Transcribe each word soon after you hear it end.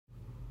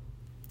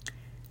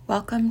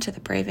Welcome to the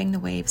Braving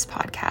the Waves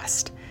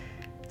podcast,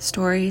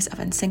 stories of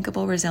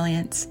unsinkable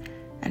resilience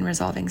and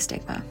resolving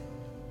stigma.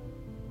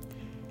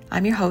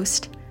 I'm your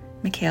host,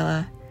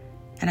 Michaela,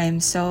 and I am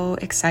so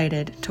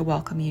excited to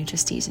welcome you to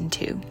Season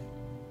 2.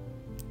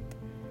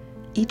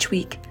 Each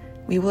week,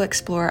 we will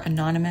explore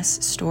anonymous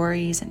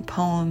stories and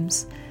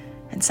poems,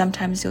 and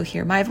sometimes you'll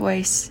hear my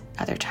voice,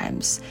 other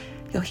times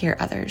you'll hear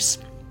others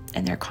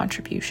and their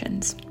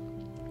contributions.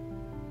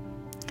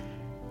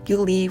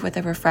 You'll leave with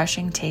a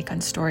refreshing take on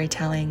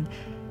storytelling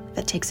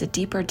that takes a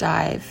deeper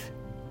dive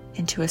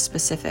into a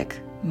specific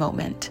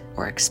moment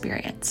or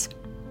experience.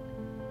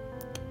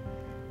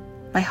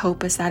 My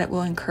hope is that it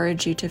will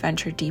encourage you to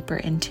venture deeper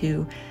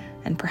into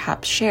and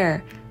perhaps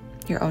share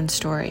your own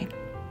story,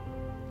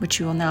 which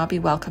you will now be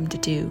welcome to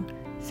do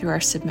through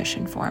our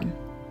submission form.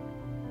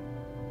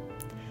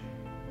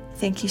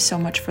 Thank you so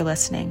much for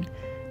listening.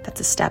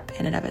 That's a step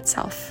in and of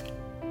itself.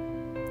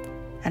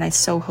 And I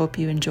so hope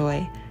you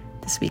enjoy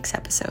this week's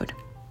episode.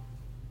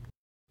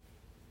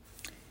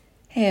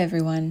 Hey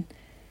everyone,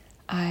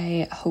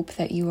 I hope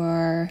that you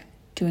are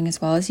doing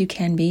as well as you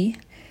can be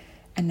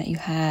and that you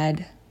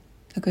had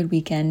a good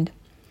weekend.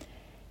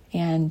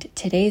 And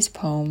today's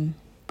poem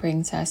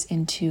brings us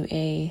into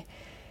a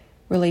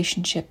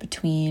relationship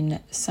between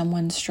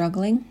someone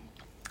struggling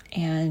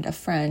and a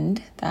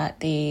friend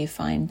that they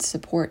find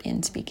support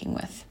in speaking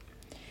with.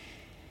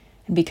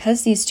 And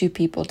because these two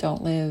people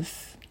don't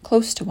live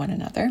close to one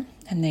another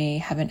and they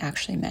haven't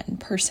actually met in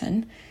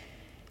person,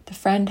 the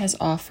friend has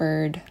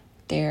offered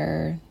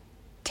their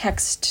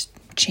text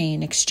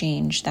chain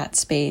exchange, that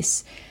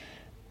space,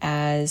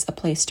 as a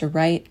place to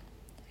write,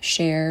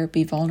 share,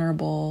 be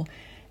vulnerable,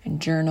 and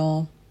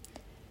journal,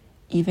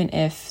 even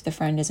if the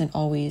friend isn't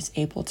always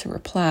able to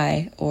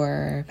reply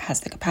or has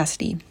the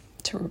capacity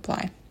to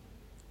reply.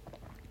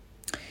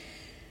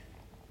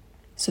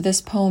 So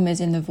this poem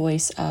is in the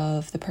voice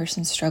of the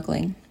person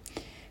struggling,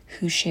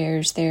 who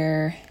shares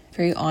their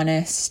very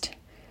honest,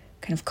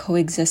 kind of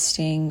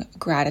coexisting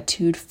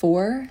gratitude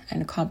for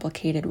and a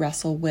complicated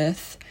wrestle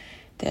with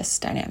this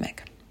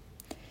dynamic.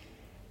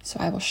 So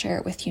I will share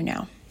it with you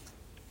now.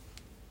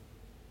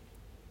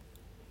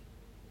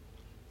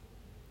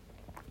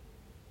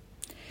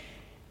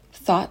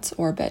 Thoughts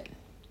orbit,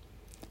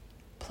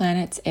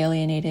 planets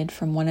alienated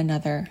from one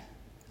another,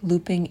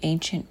 looping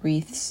ancient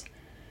wreaths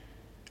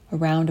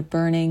around a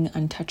burning,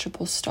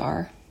 untouchable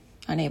star,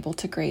 unable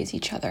to graze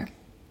each other.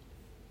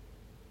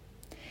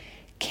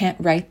 Can't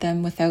write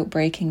them without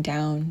breaking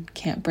down,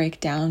 can't break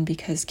down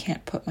because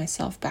can't put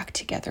myself back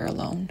together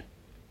alone.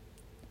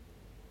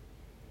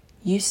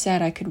 You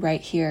said I could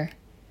write here,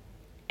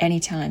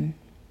 anytime.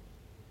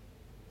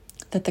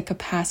 That the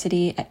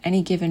capacity at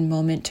any given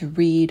moment to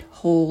read,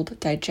 hold,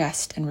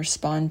 digest, and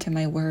respond to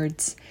my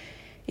words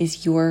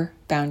is your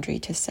boundary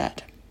to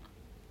set.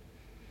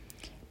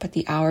 But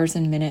the hours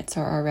and minutes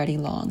are already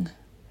long,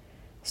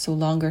 so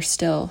longer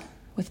still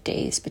with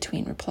days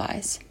between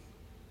replies.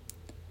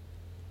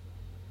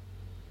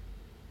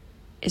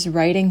 Is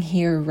writing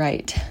here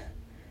right?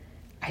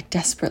 I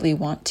desperately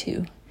want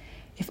to,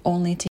 if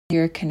only to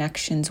hear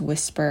connections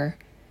whisper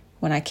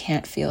when I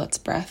can't feel its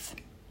breath.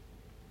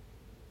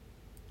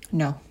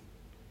 No.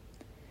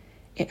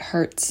 It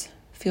hurts,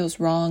 feels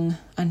wrong,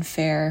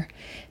 unfair,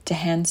 to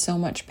hand so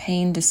much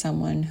pain to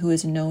someone who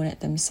has known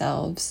it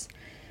themselves,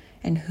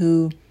 and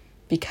who,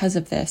 because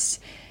of this,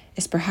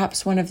 is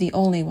perhaps one of the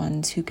only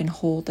ones who can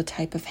hold the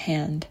type of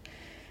hand,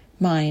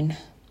 mine,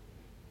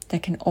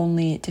 that can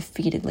only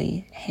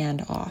defeatedly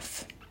hand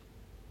off.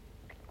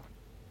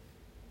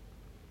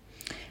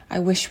 I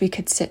wish we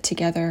could sit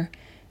together,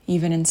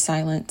 even in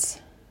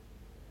silence.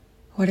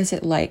 What is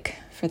it like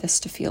for this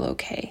to feel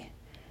okay?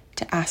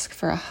 To ask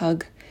for a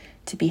hug,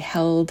 to be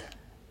held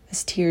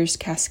as tears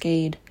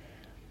cascade?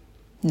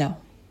 No.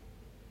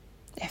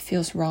 It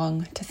feels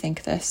wrong to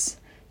think this,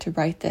 to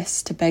write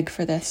this, to beg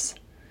for this.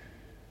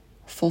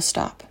 Full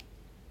stop.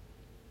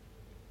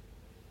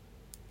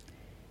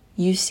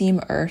 You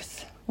seem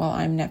Earth, while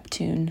I'm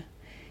Neptune,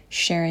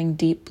 sharing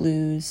deep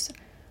blues,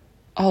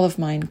 all of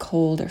mine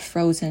cold or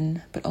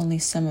frozen, but only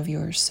some of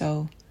yours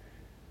so.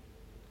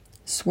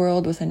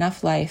 Swirled with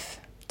enough life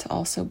to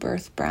also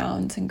birth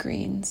browns and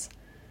greens.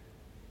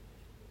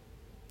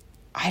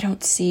 I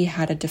don't see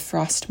how to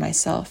defrost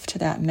myself to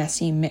that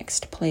messy,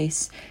 mixed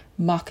place,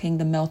 mocking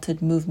the melted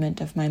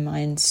movement of my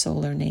mind's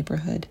solar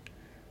neighborhood.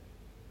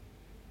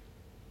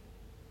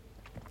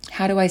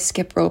 How do I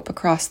skip rope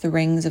across the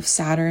rings of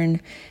Saturn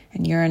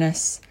and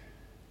Uranus,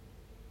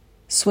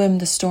 swim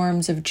the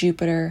storms of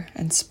Jupiter,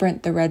 and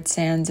sprint the red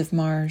sands of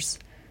Mars,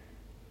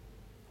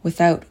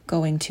 without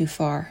going too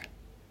far,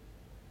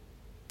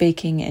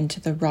 baking into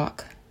the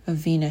rock of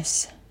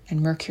Venus and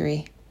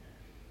Mercury?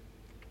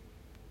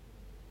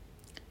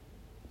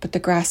 But the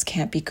grass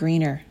can't be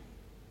greener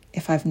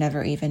if I've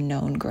never even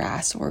known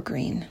grass or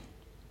green.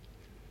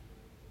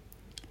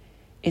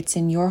 It's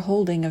in your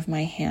holding of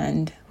my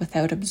hand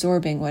without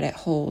absorbing what it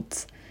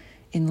holds,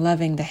 in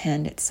loving the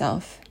hand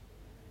itself.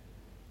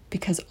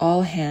 Because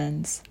all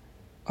hands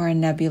are a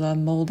nebula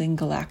molding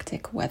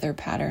galactic weather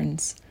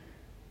patterns.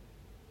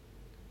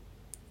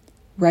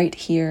 right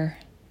here,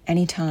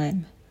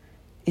 anytime,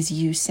 is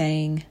you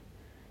saying,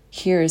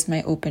 here is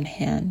my open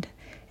hand,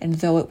 and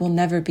though it will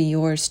never be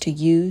yours to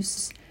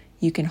use,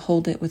 you can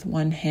hold it with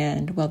one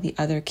hand while the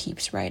other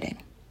keeps writing,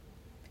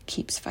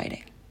 keeps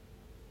fighting.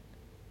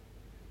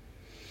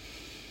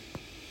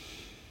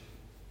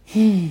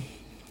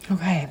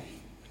 Okay.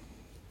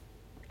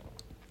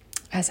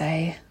 As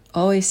I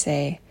always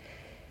say,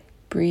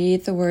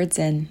 breathe the words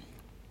in.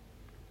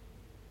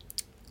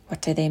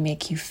 What do they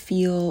make you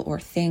feel or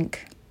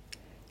think?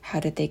 How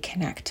did they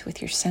connect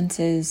with your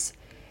senses?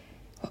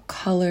 What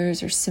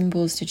colors or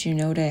symbols did you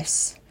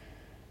notice?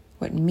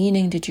 What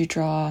meaning did you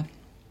draw?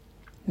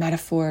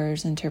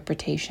 Metaphors,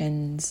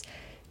 interpretations,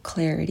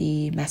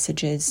 clarity,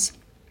 messages.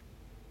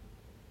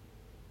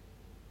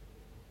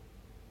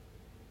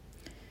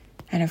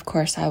 And of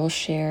course, I will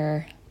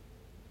share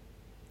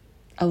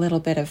a little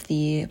bit of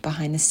the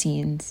behind the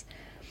scenes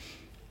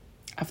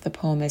of the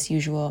poem as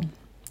usual.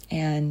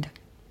 And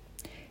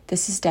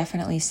this is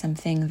definitely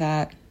something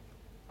that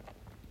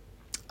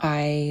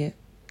I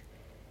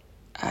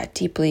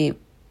deeply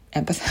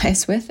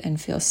empathize with and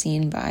feel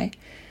seen by,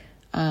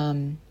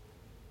 from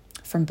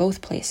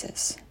both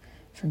places,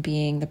 from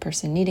being the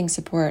person needing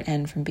support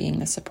and from being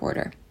the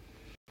supporter.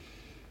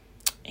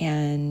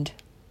 And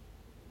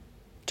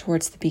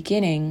towards the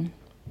beginning,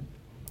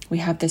 we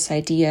have this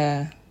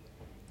idea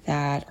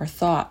that our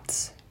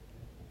thoughts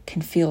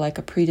can feel like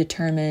a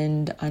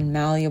predetermined,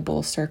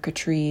 unmalleable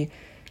circuitry,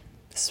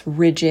 it's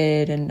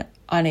rigid and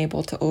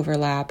unable to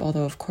overlap,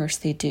 although of course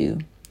they do.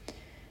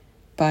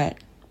 But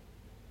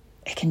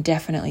it can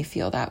definitely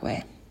feel that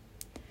way.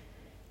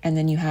 And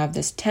then you have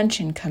this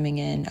tension coming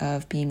in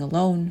of being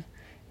alone,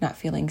 not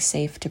feeling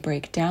safe to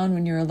break down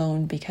when you're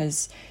alone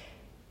because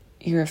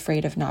you're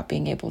afraid of not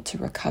being able to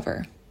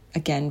recover,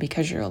 again,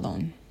 because you're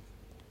alone.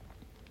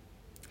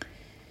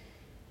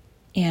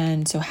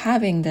 And so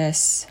having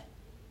this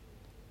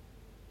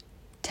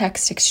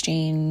text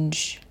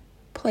exchange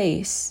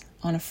place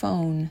on a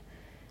phone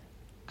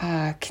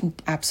can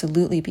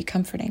absolutely be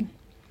comforting.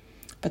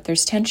 But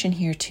there's tension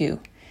here too,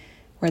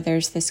 where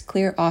there's this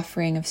clear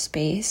offering of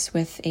space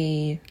with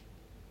a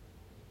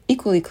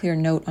equally clear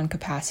note on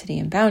capacity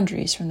and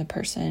boundaries from the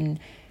person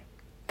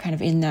kind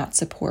of in that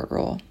support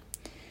role.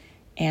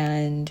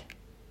 And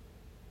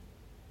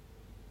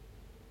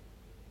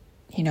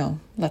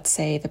let's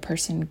say the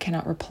person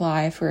cannot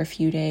reply for a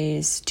few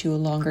days to a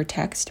longer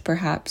text,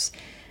 perhaps,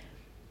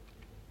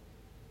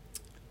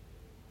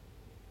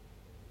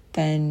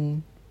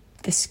 then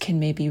this can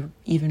maybe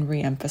even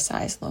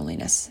re-emphasize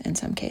loneliness in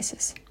some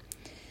cases.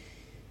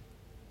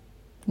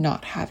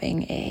 Not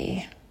having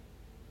a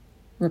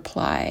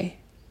reply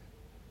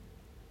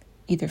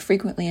either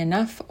frequently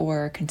enough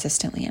or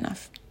consistently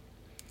enough.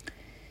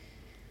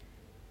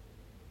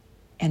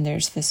 And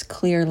there's this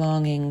clear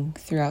longing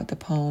throughout the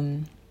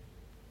poem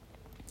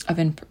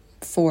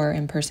for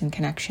in-person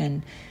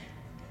connection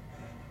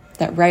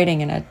that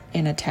writing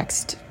in a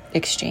text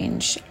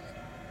exchange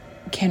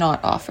cannot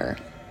offer.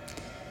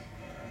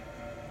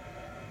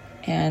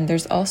 And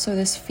there's also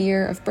this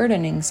fear of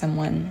burdening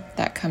someone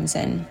that comes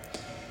in.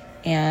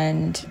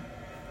 And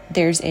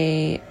there's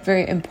a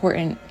very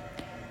important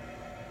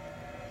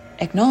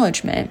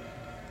acknowledgement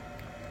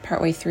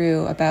partway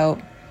through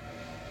about,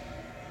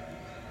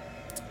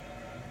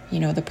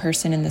 the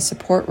person in the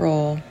support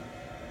role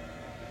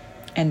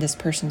and this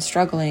person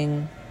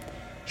struggling,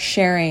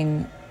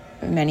 sharing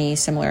many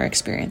similar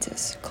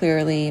experiences.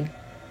 Clearly,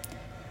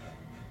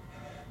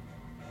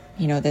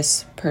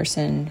 this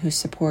person who's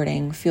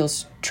supporting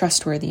feels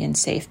trustworthy and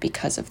safe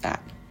because of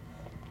that.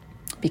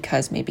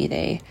 Because maybe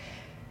they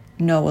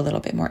know a little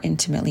bit more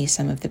intimately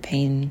some of the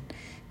pain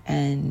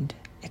and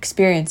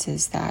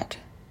experiences that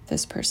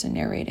this person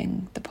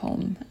narrating the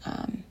poem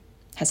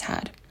has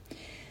had.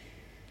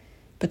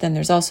 But then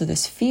there's also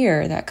this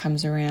fear that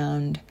comes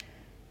around,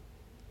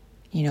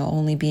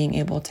 only being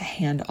able to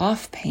hand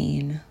off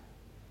pain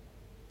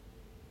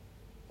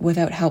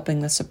without helping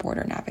the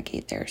supporter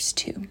navigate theirs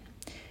too.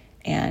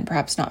 And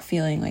perhaps not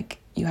feeling like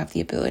you have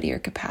the ability or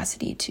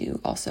capacity to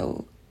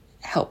also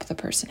help the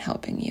person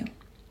helping you.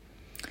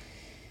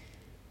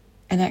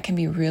 And that can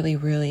be really,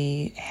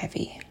 really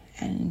heavy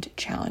and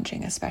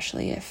challenging,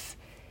 especially if,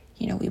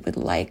 we would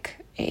like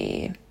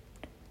a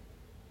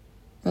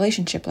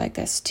relationship like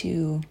this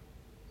to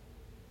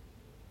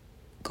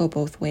go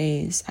both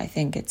ways. I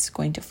think it's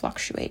going to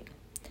fluctuate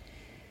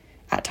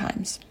at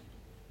times.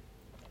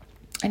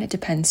 And it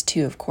depends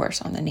too, of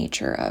course, on the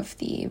nature of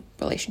the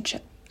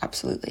relationship.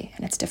 Absolutely.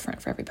 And it's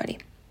different for everybody.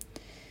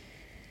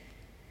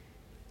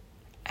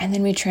 And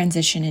then we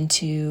transition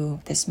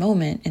into this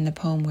moment in the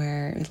poem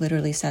where it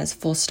literally says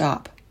full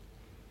stop.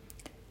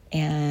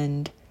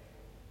 And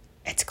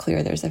it's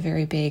clear there's a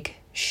very big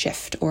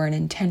shift or an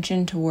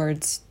intention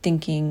towards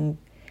thinking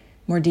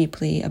more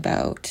deeply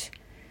about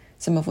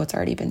some of what's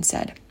already been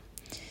said.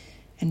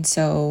 And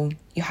so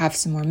you have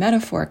some more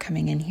metaphor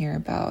coming in here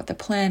about the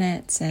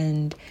planets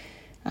and,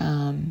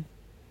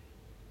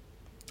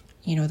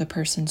 the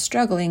person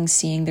struggling,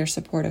 seeing their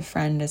supportive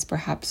friend as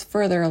perhaps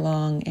further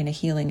along in a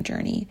healing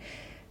journey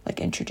like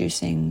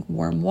introducing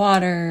warm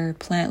water,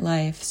 plant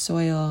life,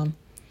 soil,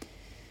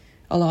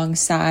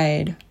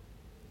 alongside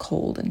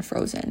cold and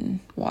frozen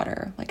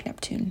water like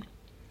Neptune.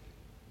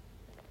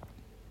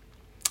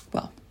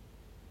 Well,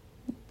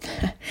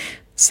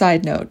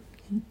 side note,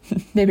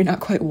 maybe not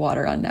quite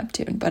water on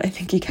Neptune, but I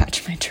think you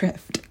catch my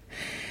drift.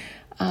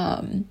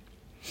 And,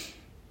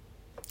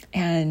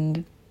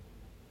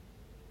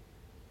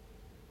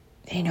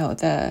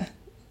 the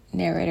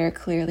narrator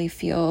clearly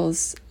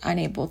feels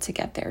unable to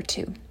get there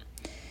too,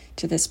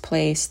 to this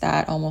place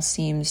that almost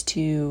seems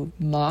to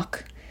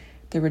mock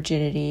the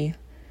rigidity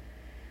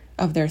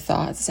of their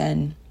thoughts.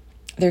 And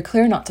they're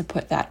clear not to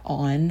put that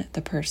on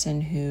the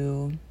person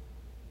who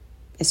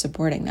is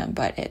supporting them,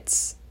 but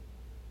it's,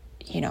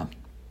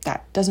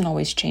 that doesn't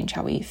always change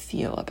how we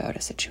feel about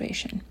a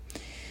situation.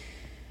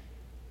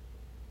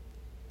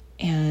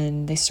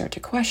 And they start to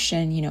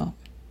question,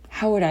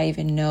 how would I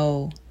even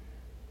know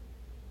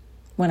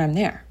when I'm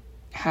there?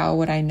 How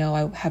would I know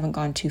I haven't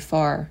gone too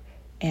far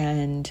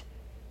and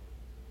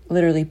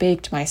literally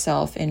baked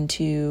myself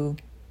into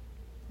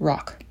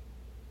rock,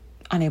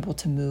 unable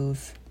to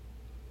move,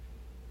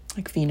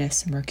 like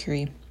Venus and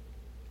Mercury?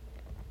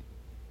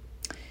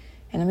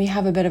 And then we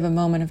have a bit of a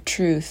moment of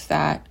truth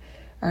that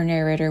our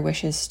narrator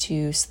wishes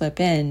to slip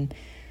in,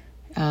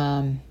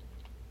 that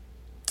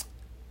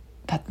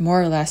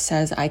more or less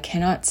says, I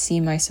cannot see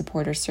my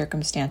supporter's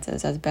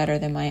circumstances as better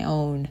than my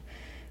own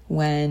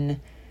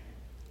when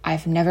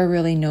I've never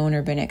really known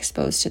or been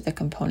exposed to the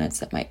components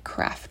that might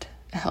craft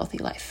a healthy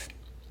life.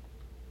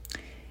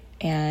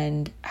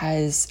 And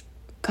as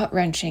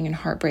gut-wrenching and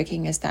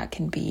heartbreaking as that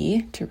can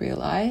be to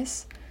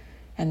realize,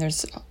 and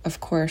there's, of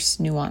course,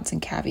 nuance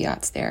and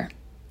caveats there,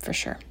 for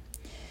sure.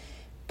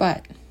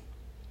 But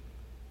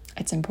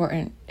it's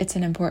important. It's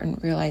an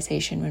important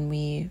realization when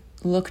we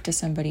look to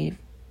somebody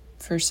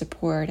for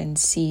support and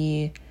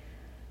see,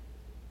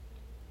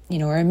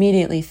 or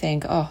immediately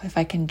think, oh, if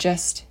I can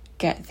just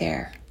get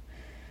there,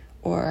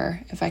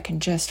 or if I can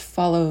just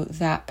follow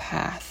that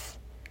path.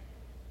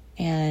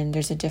 And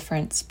there's a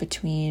difference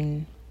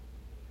between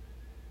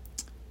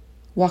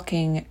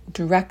walking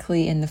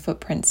directly in the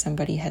footprints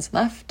somebody has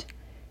left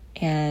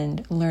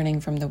and learning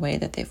from the way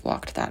that they've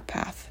walked that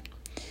path.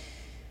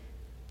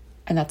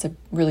 And that's a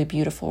really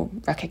beautiful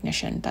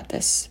recognition that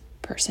this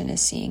person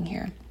is seeing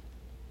here.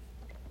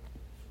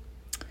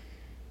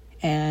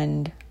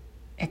 And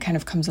it kind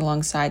of comes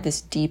alongside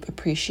this deep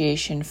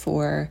appreciation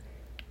for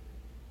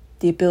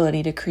the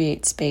ability to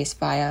create space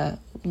via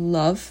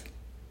love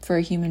for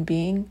a human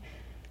being,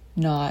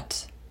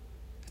 not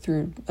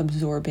through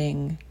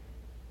absorbing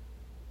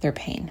their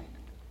pain.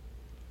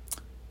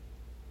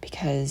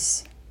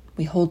 Because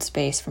we hold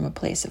space from a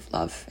place of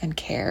love and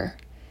care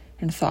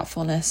and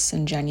thoughtfulness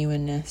and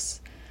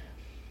genuineness,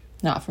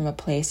 not from a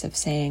place of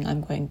saying,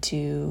 I'm going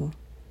to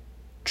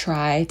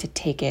try to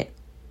take it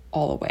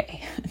all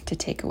away, to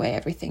take away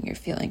everything you're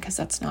feeling, because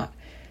that's not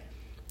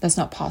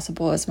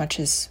possible, as much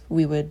as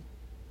we would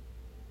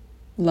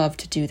love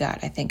to do that,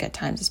 I think, at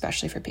times,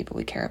 especially for people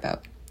we care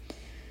about.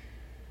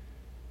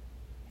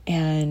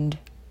 And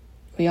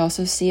we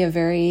also see a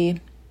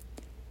very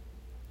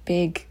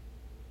big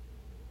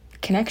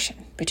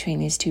connection between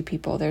these two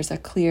people. There's a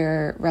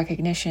clear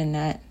recognition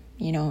that,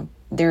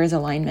 there is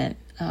alignment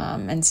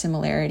and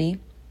similarity.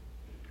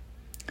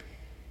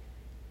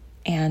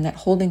 And that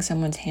holding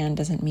someone's hand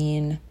doesn't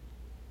mean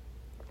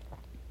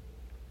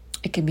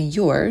it can be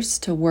yours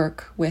to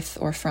work with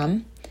or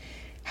from.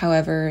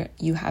 However,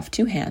 you have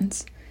two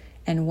hands,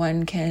 and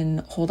one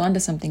can hold on to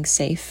something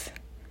safe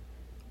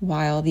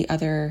while the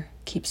other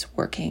keeps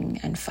working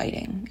and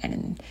fighting,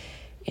 and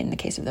in the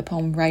case of the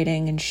poem,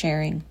 writing and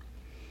sharing,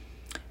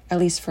 at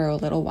least for a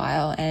little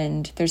while.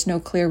 And there's no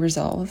clear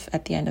resolve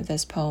at the end of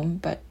this poem,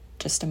 but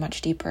just a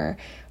much deeper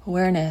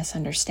awareness,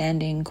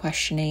 understanding,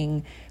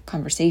 questioning,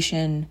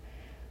 conversation,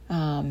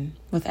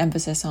 with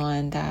emphasis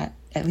on that,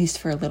 at least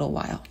for a little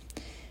while.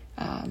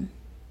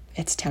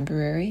 It's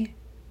temporary,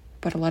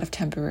 but a lot of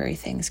temporary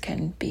things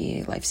can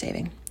be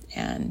life-saving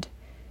and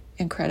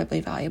incredibly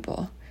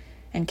valuable,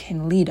 and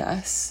can lead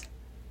us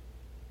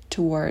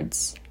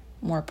towards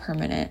more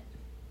permanent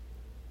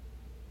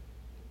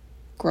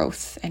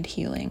growth and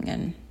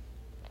healing.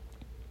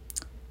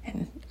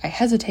 And I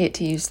hesitate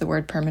to use the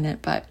word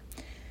permanent, but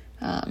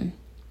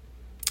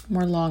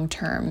more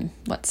long-term,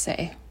 let's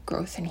say,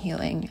 growth and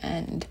healing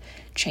and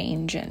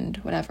change and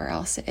whatever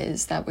else it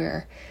is that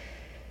we're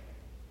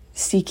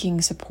seeking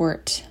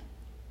support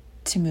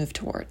to move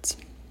towards.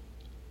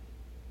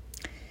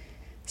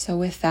 So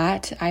with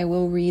that, I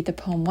will read the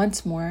poem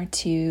once more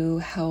to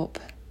help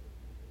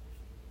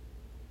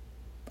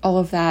all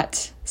of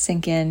that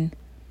sink in.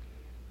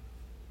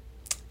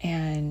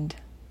 And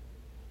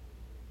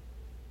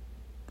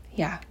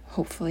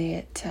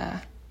hopefully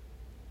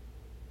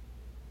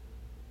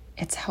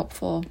it's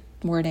helpful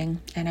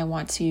wording. And I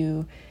want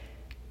to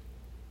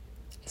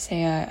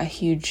say a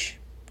huge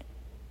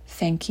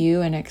thank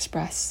you and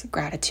express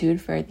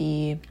gratitude for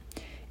the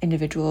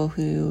individual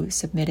who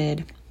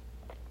submitted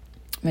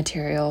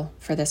material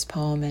for this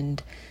poem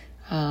and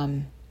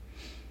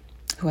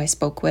who I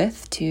spoke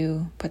with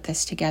to put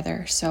this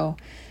together. So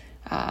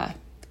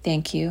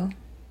thank you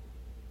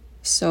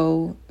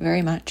so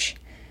very much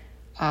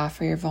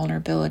for your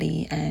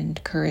vulnerability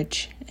and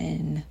courage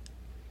in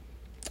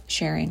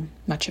sharing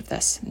much of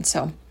this. And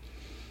so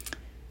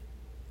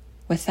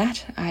with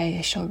that,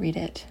 I shall read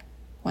it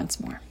once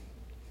more.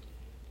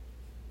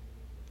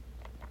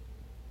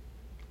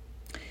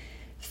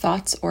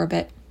 Thoughts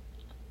orbit,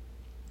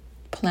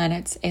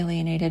 planets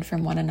alienated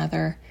from one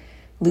another,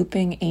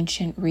 looping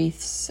ancient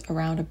wreaths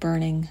around a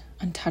burning,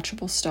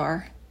 untouchable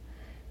star,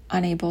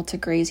 unable to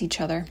graze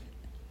each other.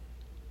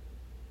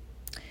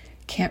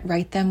 Can't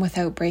write them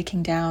without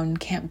breaking down,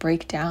 can't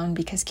break down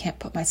because can't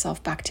put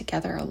myself back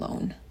together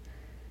alone.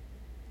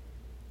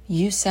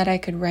 You said I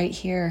could write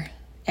here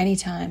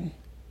anytime,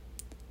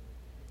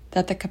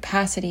 that the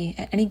capacity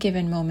at any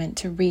given moment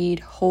to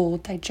read,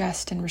 hold,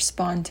 digest, and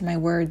respond to my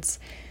words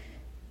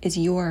is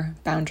your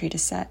boundary to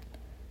set.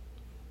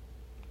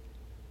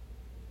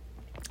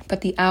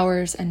 But the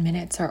hours and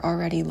minutes are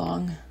already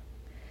long,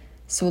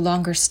 so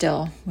longer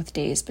still with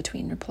days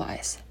between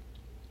replies.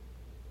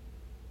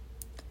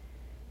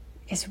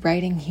 Is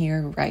writing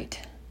here right?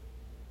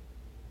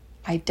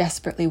 I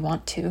desperately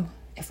want to,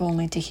 if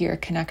only to hear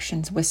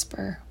connections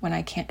whisper when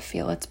I can't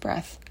feel its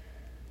breath.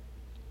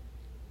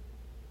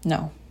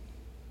 No,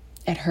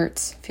 it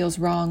hurts, feels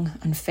wrong,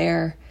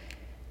 unfair,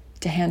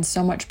 to hand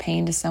so much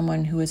pain to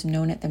someone who has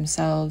known it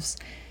themselves,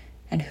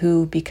 and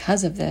who,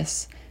 because of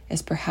this,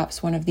 is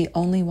perhaps one of the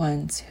only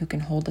ones who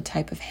can hold a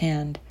type of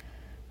hand,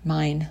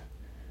 mine,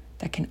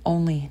 that can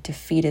only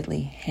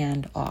defeatedly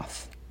hand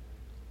off.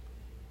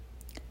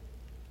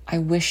 I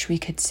wish we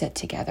could sit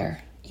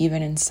together,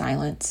 even in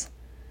silence.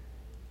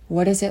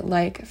 What is it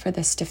like for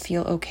this to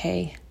feel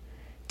okay,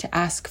 to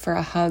ask for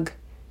a hug,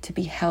 to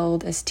be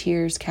held as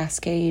tears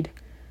cascade?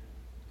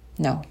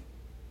 No.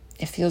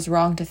 It feels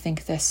wrong to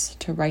think this,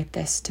 to write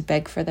this, to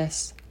beg for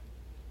this.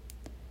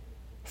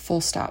 Full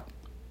stop.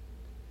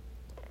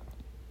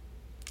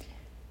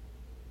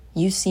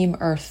 You seem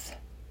Earth,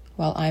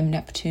 while I'm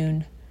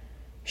Neptune,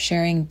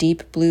 sharing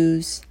deep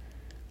blues,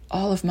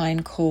 all of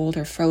mine cold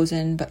or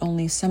frozen, but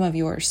only some of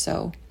yours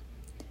so,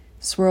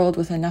 swirled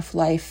with enough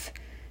life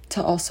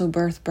to also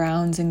birth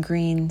browns and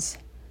greens.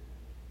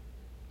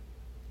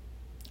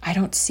 I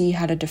don't see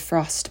how to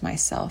defrost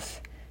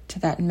myself to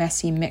that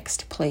messy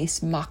mixed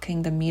place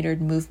mocking the metered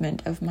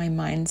movement of my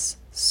mind's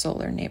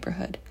solar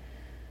neighborhood.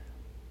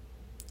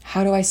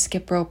 How do I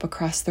skip rope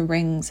across the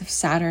rings of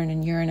Saturn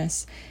and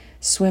Uranus,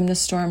 swim the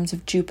storms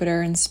of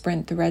Jupiter and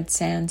sprint the red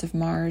sands of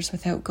Mars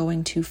without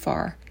going too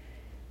far,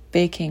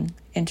 baking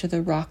into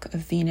the rock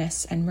of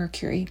Venus and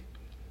Mercury?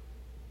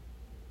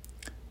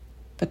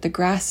 But the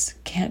grass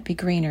can't be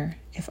greener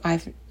if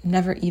I've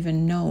never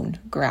even known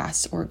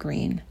grass or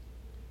green.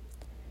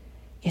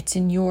 It's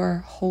in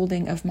your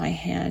holding of my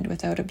hand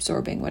without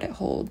absorbing what it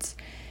holds,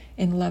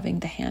 in loving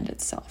the hand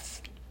itself.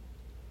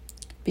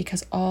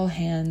 Because all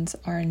hands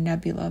are a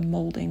nebula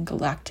molding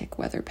galactic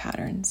weather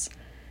patterns.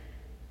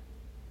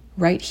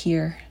 Right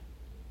here,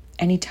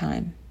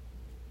 anytime,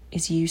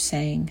 is you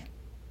saying,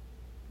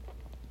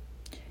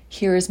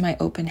 here is my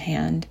open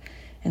hand,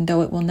 and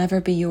though it will never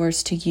be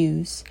yours to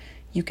use,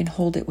 you can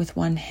hold it with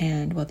one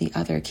hand while the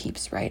other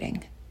keeps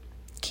writing,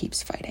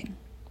 keeps fighting.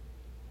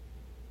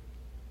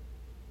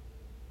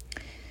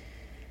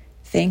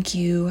 Thank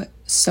you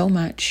so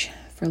much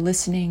for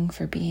listening,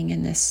 for being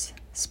in this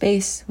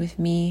space with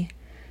me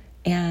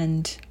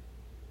and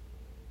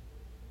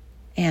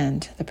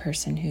the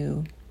person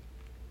who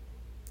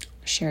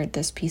shared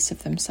this piece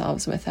of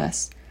themselves with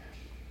us.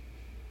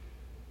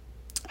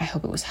 I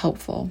hope it was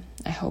helpful.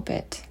 I hope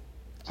it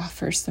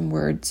offers some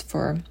words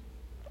for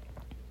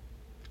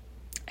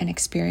an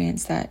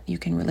experience that you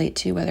can relate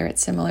to, whether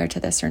it's similar to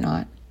this or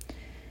not.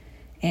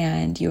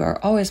 And you are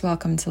always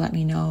welcome to let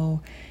me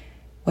know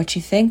what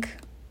you think,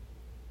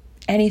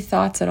 any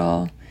thoughts at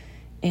all,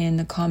 in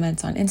the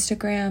comments on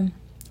Instagram,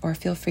 or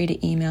feel free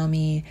to email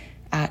me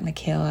at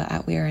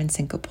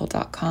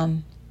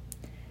michaela@weareinsyncopal.com.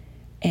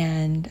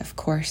 And of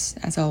course,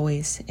 as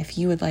always, if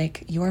you would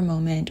like your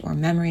moment or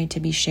memory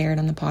to be shared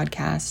on the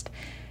podcast,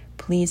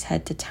 please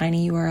head to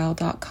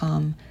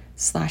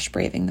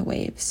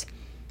tinyurl.com/bravingthewaves,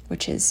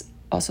 which is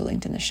also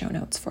linked in the show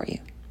notes for you.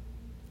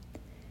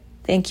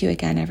 Thank you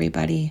again,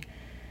 everybody.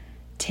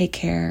 Take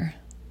care.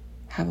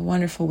 Have a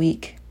wonderful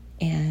week,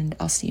 and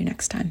I'll see you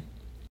next time.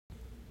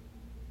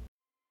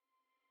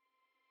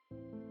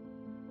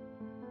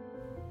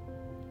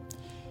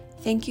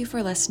 Thank you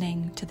for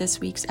listening to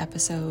this week's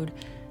episode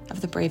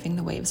of the Braving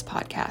the Waves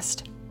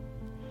podcast.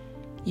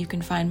 You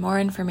can find more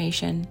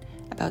information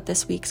about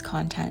this week's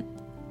content,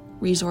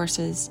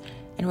 resources,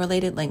 and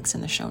related links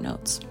in the show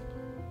notes.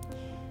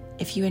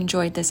 If you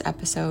enjoyed this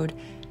episode,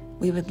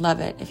 we would love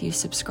it if you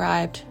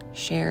subscribed,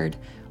 shared,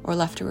 or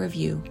left a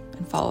review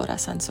and followed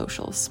us on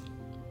socials.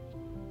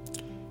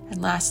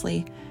 And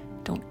lastly,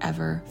 don't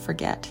ever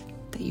forget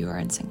that you are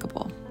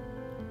unsinkable.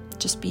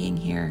 Just being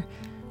here,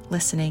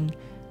 listening,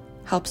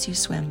 helps you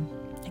swim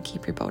and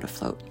keep your boat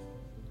afloat.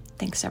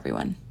 Thanks,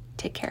 everyone.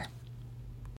 Take care.